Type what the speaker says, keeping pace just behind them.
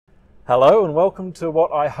Hello and welcome to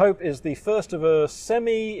what I hope is the first of a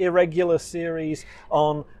semi-irregular series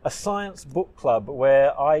on a science book club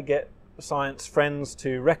where I get science friends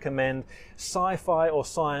to recommend sci-fi or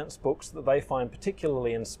science books that they find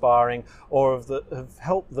particularly inspiring or have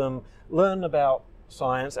helped them learn about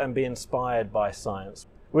science and be inspired by science.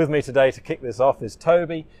 With me today to kick this off is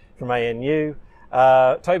Toby from ANU.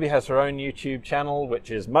 Toby has her own YouTube channel,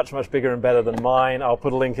 which is much bigger and better than mine. I'll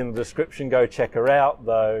put a link in the description, go check her out,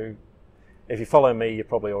 though if you follow me, you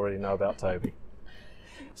probably already know about Toby.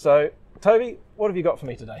 So, Toby, what have you got for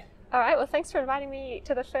me today? All right, well, thanks for inviting me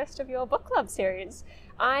to the first of your book club series.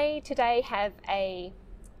 I today have a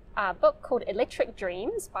book called Electric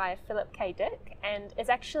Dreams by Philip K. Dick, and it's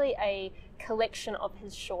actually a collection of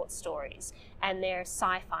his short stories, and they're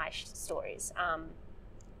sci-fi stories.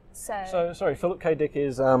 So, sorry, Philip K. Dick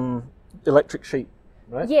is Electric Sheep,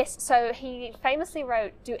 right? Yes, so he famously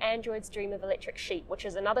wrote Do Androids Dream of Electric Sheep, which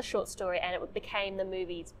is another short story, and it became the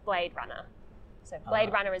movie's Blade Runner. So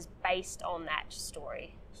Blade Runner is based on that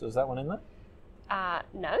story. So is that one in there?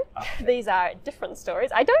 No, Okay. These are different stories.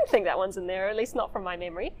 I don't think that one's in there, or at least not from my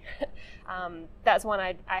memory. That's one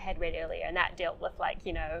I had read earlier, and that dealt with, like,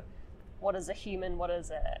 you know, what is a human, what is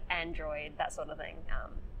an android, that sort of thing.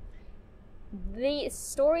 The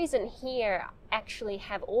stories in here actually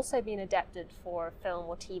have also been adapted for film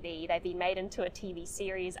or TV. They've been made into a TV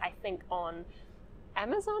series, I think, on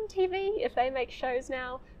Amazon TV, if they make shows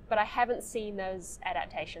now, but I haven't seen those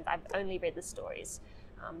adaptations. I've only read the stories.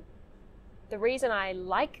 The reason I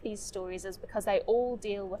like these stories is because they all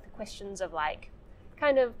deal with the questions of, like,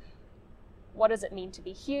 kind of, what does it mean to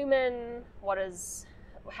be human?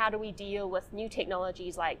 How do we deal with new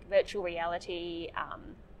technologies like virtual reality?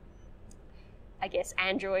 I guess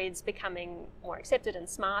androids becoming more accepted and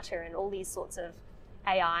smarter, and all these sorts of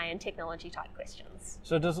AI and technology type questions.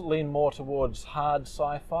 So does it lean more towards hard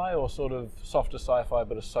sci-fi or sort of softer sci-fi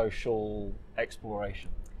but a social exploration?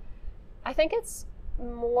 I think it's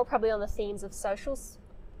more probably on the themes of social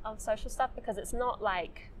stuff, because it's not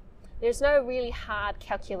like, there's no really hard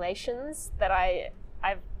calculations that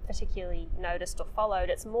I've particularly noticed or followed.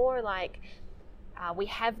 It's more like, we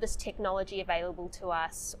have this technology available to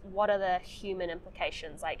us. What are the human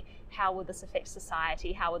implications? Like, how would this affect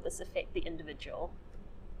society? How would this affect the individual?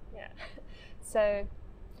 Yeah. So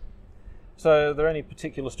are there any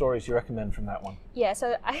particular stories you recommend from that one? Yeah,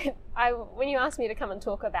 so I when you asked me to come and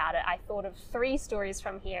talk about it, I thought of 3 stories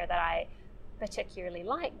from here that I particularly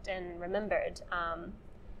liked and remembered.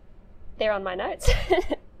 They're on my notes.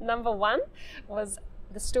 Number 1 was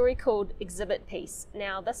the story called Exhibit Piece.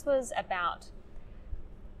 Now, this was about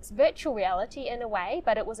virtual reality in a way,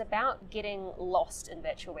 but it was about getting lost in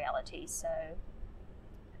virtual reality. So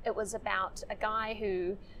it was about a guy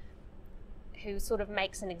who sort of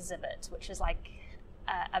makes an exhibit, which is like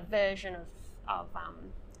a version of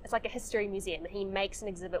it's like a history museum. He makes an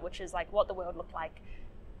exhibit which is like what the world looked like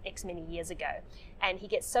X many years ago, and he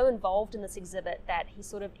gets so involved in this exhibit that he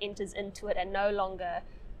sort of enters into it and no longer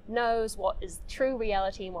knows what is true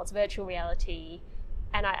reality and what's virtual reality.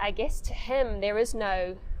 And I guess to him there is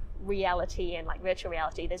no reality and like virtual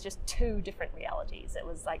reality. There's just 2 different realities. It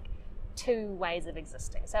was like 2 ways of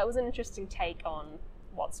existing. So it was an interesting take on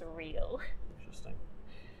what's real. Interesting.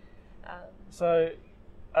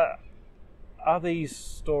 Are these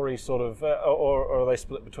stories sort of, or are they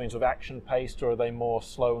split between sort of action-paced, or are they more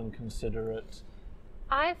slow and considerate?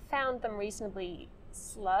 I found them reasonably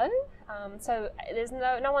slow. So there's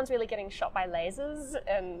no one's really getting shot by lasers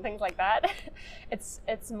and things like that.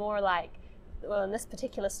 It's more like, well, in this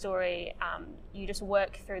particular story, you just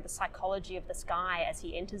work through the psychology of this guy as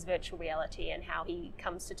he enters virtual reality and how he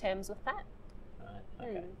comes to terms with that. Right,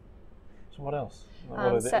 okay. So what else? What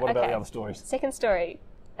about the other stories? Second story,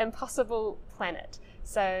 Impossible Planet.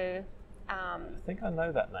 So I think I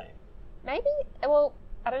know that name. Maybe? Well,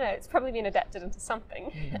 I don't know. It's probably been adapted into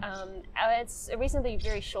something. It's a reasonably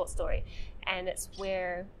very short story, and it's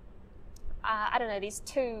where, I don't know, these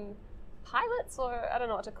 2 pilots, or I don't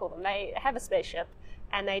know what to call them, they have a spaceship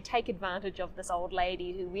and they take advantage of this old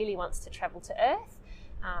lady who really wants to travel to Earth,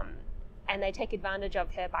 and they take advantage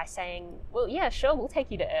of her by saying, well, yeah, sure, we'll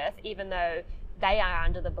take you to Earth, even though they are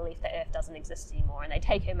under the belief that Earth doesn't exist anymore, and they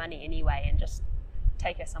take her money anyway and just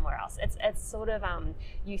take her somewhere else. It's sort of,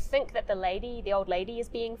 you think that the old lady is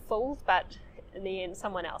being fooled, but in the end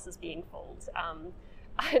someone else is being fooled.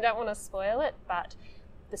 I don't want to spoil it, but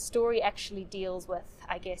the story actually deals with,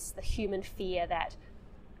 I guess, the human fear that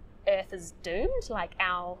Earth is doomed, like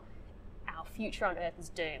our future on Earth is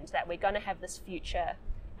doomed, that we're going to have this future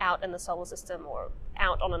out in the solar system or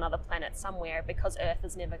out on another planet somewhere because Earth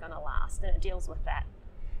is never going to last, and it deals with that.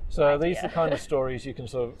 So are these idea. the kind of stories you can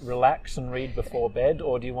sort of relax and read before bed,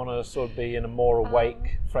 or do you want to sort of be in a more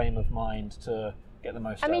awake frame of mind to get the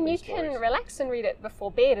most out of these stories? You can relax and read it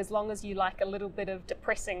before bed as long as you like a little bit of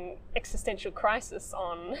depressing existential crisis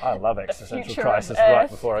on I love existential future crisis of right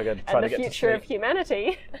Earth before I go to try to get to and the future of sleep.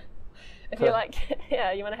 humanity. If you like,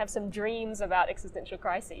 you want to have some dreams about existential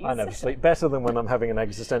crises. I never sleep better than when I'm having an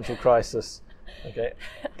existential crisis. Okay,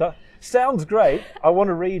 sounds great. I want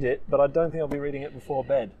to read it, but I don't think I'll be reading it before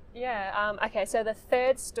bed. Yeah. Okay. So the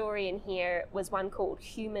third story in here was one called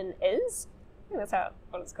 "Human Is." I think that's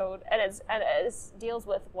what it's called, and it deals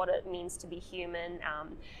with what it means to be human.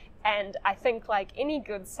 And I think, like any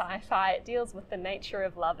good sci-fi, it deals with the nature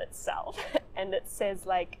of love itself. And it says,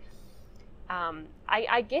 like,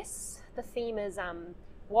 I guess the theme is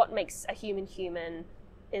what makes a human human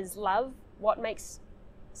is love. What makes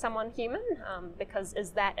someone human? Because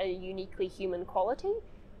is that a uniquely human quality?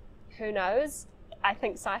 Who knows? I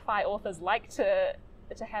think sci-fi authors like to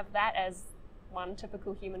have that as one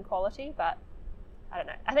typical human quality, but I don't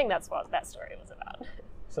know. I think that's what that story was about.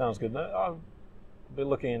 Sounds good. No, I'll be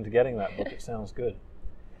looking into getting that book. It sounds good.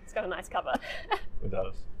 It's got a nice cover. It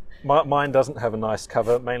does. Mine doesn't have a nice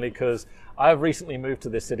cover, mainly because I've recently moved to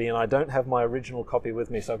this city and I don't have my original copy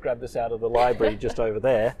with me, so I've grabbed this out of the library just over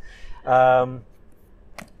there.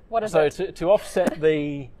 What is it? So to offset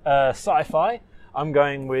the sci-fi, I'm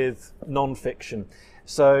going with non-fiction.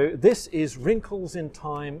 So this is Wrinkles in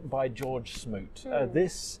Time by George Smoot.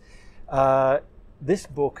 This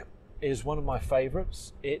book is one of my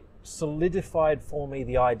favourites. It solidified for me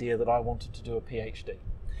the idea that I wanted to do a PhD.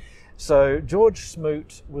 So George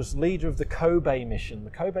Smoot was leader of the Keay mission.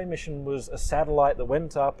 The Keay mission was a satellite that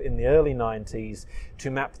went up in the early 90s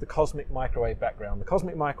to map the cosmic microwave background. The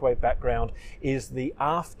cosmic microwave background is the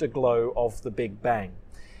afterglow of the Big Bang.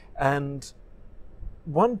 And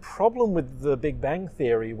one problem with the Big Bang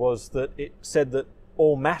theory was that it said that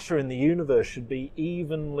all matter in the universe should be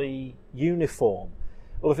evenly uniform.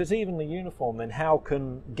 Well, if it's evenly uniform, then how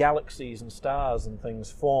can galaxies and stars and things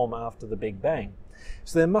form after the Big Bang?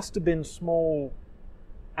 So there must have been small,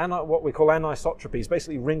 what we call anisotropies,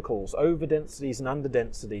 basically wrinkles, overdensities and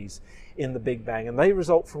underdensities in the Big Bang, and they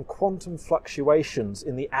result from quantum fluctuations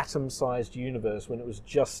in the atom-sized universe when it was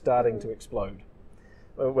just starting to explode,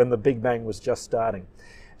 when the Big Bang was just starting.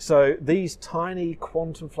 So these tiny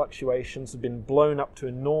quantum fluctuations have been blown up to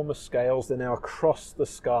enormous scales. They're now across the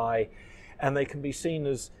sky, and they can be seen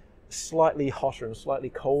as slightly hotter and slightly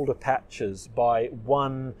colder patches by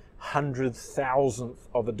 100,000th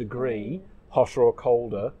of a degree, hotter or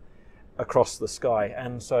colder, across the sky.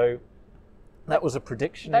 And so that was a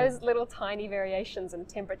prediction. Those little tiny variations in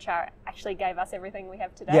temperature actually gave us everything we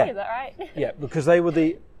have today, Yeah. Is that right? Yeah, because they were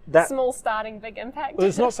small starting, big impact. Well,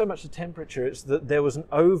 it's not so much the temperature, it's that there was an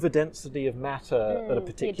overdensity of matter at a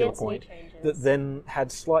particular point that then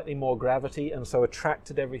had slightly more gravity and so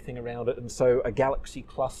attracted everything around it, and so a galaxy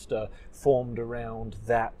cluster formed around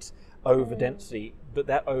that overdensity. But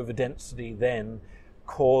that overdensity then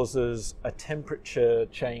causes a temperature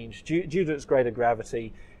change due to its greater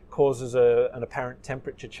gravity, causes an apparent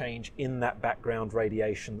temperature change in that background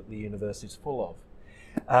radiation that the universe is full of.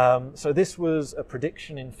 So this was a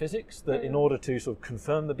prediction in physics that in order to sort of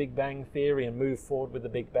confirm the Big Bang theory and move forward with the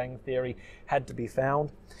Big Bang theory had to be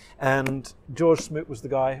found. And George Smoot was the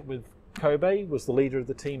guy with Keay, was the leader of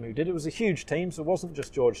the team who did it. It was a huge team, so it wasn't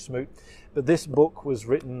just George Smoot. But this book was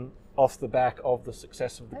written off the back of the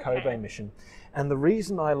success of the Keay mission. And the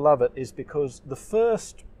reason I love it is because the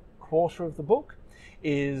first quarter of the book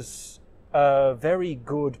is a very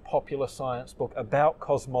good popular science book about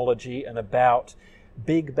cosmology and about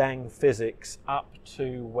Big Bang physics up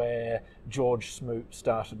to where George Smoot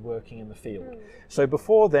started working in the field. So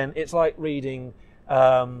before then, it's like reading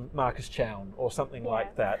Marcus Chown or something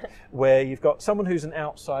like that, where you've got someone who's an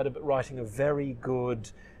outsider but writing a very good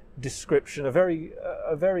description, a very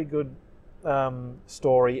good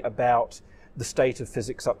story about the state of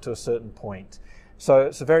physics up to a certain point. So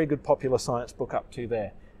it's a very good popular science book up to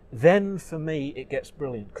there. Then for me, it gets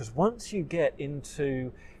brilliant, because once you get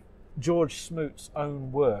into George Smoot's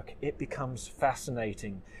own work, it becomes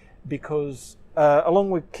fascinating, because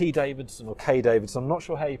along with Keay Davidson, or Keay Davidson, I'm not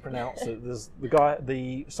sure how you pronounce it, there's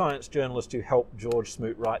the science journalist who helped George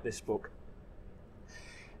Smoot write this book.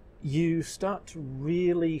 You start to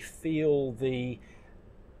really feel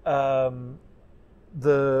how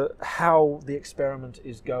the experiment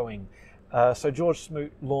is going. So George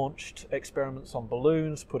Smoot launched experiments on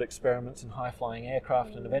balloons, put experiments in high-flying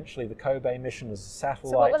aircraft, and eventually the Keay mission as a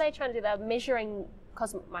satellite. So what were they trying to do? They're measuring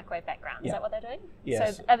cosmic microwave background. Is that what they're doing?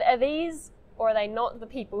 Yes. So are these Or are they not the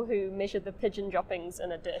people who measured the pigeon droppings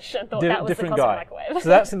in a dish and thought that was the different cosmic guy. microwave? So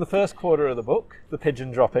that's in the first quarter of the book, the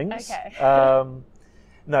pigeon droppings. Okay.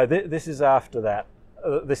 No, this is after that.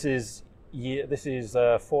 This is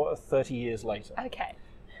 30 years later. Okay.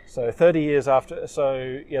 So 30 years after.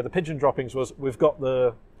 So yeah, the pigeon droppings was we've got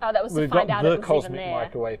the That was to we've find got out the it was cosmic even there.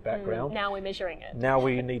 microwave background. Now we're measuring it. Now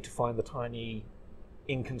we need to find the tiny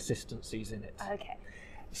inconsistencies in it. Okay.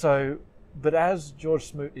 So, but as George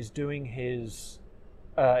Smoot is doing his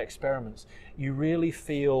experiments, you really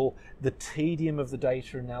feel the tedium of the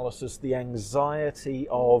data analysis, the anxiety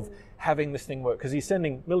of having this thing work, because he's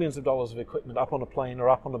sending millions of dollars of equipment up on a plane or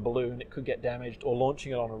up on a balloon, it could get damaged, or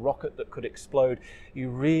launching it on a rocket that could explode. You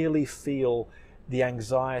really feel the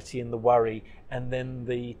anxiety and the worry, and then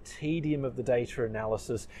the tedium of the data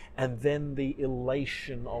analysis, and then the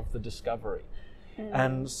elation of the discovery.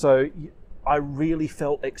 And so I really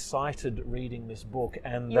felt excited reading this book.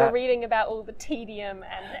 And You're reading about all the tedium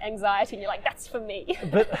and anxiety, and you're like, that's for me.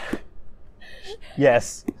 But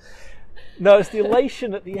yes. No, it's the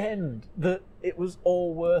elation at the end that it was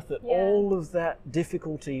all worth it. Yeah. All of that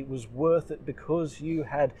difficulty was worth it because you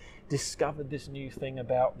had discovered this new thing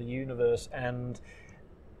about the universe, and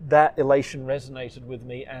that elation resonated with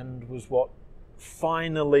me and was what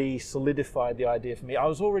finally solidified the idea for me. I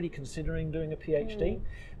was already considering doing a PhD,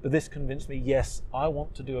 but this convinced me, yes, I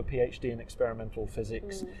want to do a PhD in experimental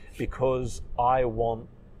physics because I want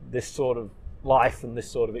this sort of life and this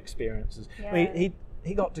sort of experiences. Yeah. I mean,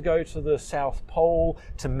 he got to go to the South Pole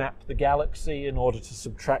to map the galaxy in order to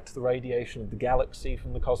subtract the radiation of the galaxy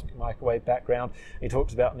from the cosmic microwave background. He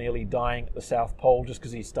talks about nearly dying at the South Pole just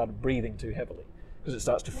because he started breathing too heavily, because it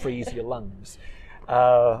starts to freeze your lungs.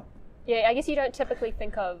 Yeah, I guess you don't typically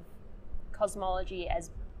think of cosmology as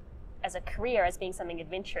a career, as being something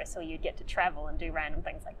adventurous, or you'd get to travel and do random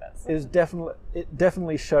things like this. It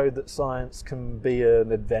definitely showed that science can be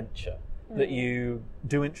an adventure, that you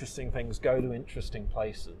do interesting things, go to interesting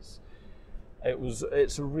places.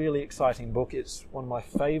 It's a really exciting book. It's one of my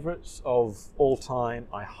favorites of all time.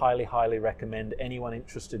 I highly, highly recommend anyone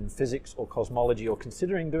interested in physics or cosmology or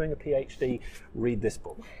considering doing a PhD, read this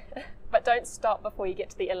book. But don't stop before you get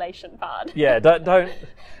to the elation part. Yeah, don't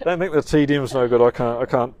think the tedium's no good. I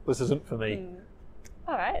can't. This isn't for me.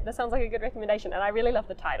 All right, that sounds like a good recommendation, and I really love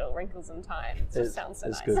the title, Wrinkles in Time. It just sounds so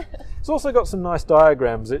nice. Good. It's also got some nice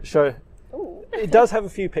diagrams. It does have a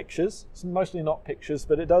few pictures. It's mostly not pictures,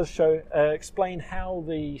 but it does show explain how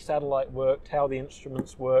the satellite worked, how the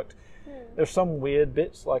instruments worked. There's some weird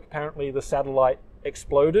bits, like apparently the satellite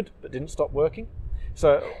exploded but didn't stop working.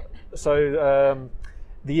 So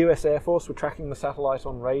the US Air Force were tracking the satellite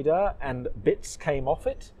on radar and bits came off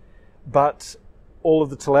it, but all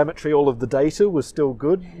of the telemetry, all of the data was still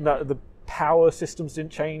good. No, the power systems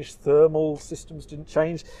didn't change, thermal systems didn't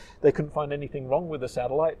change. They couldn't find anything wrong with the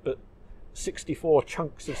satellite, but 64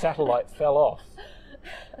 chunks of satellite fell off.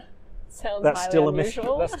 Sounds That's highly still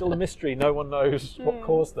unusual. That's still a mystery. No one knows what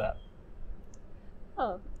caused that.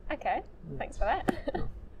 Oh, okay. Thanks for that.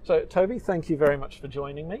 So, Toby, thank you very much for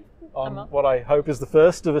joining me on what I hope is the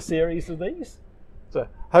first of a series of these. So,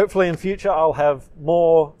 hopefully in future I'll have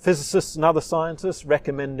more physicists and other scientists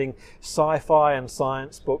recommending sci-fi and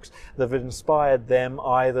science books that have inspired them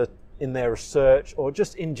either in their research or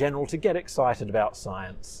just in general to get excited about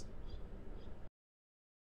science.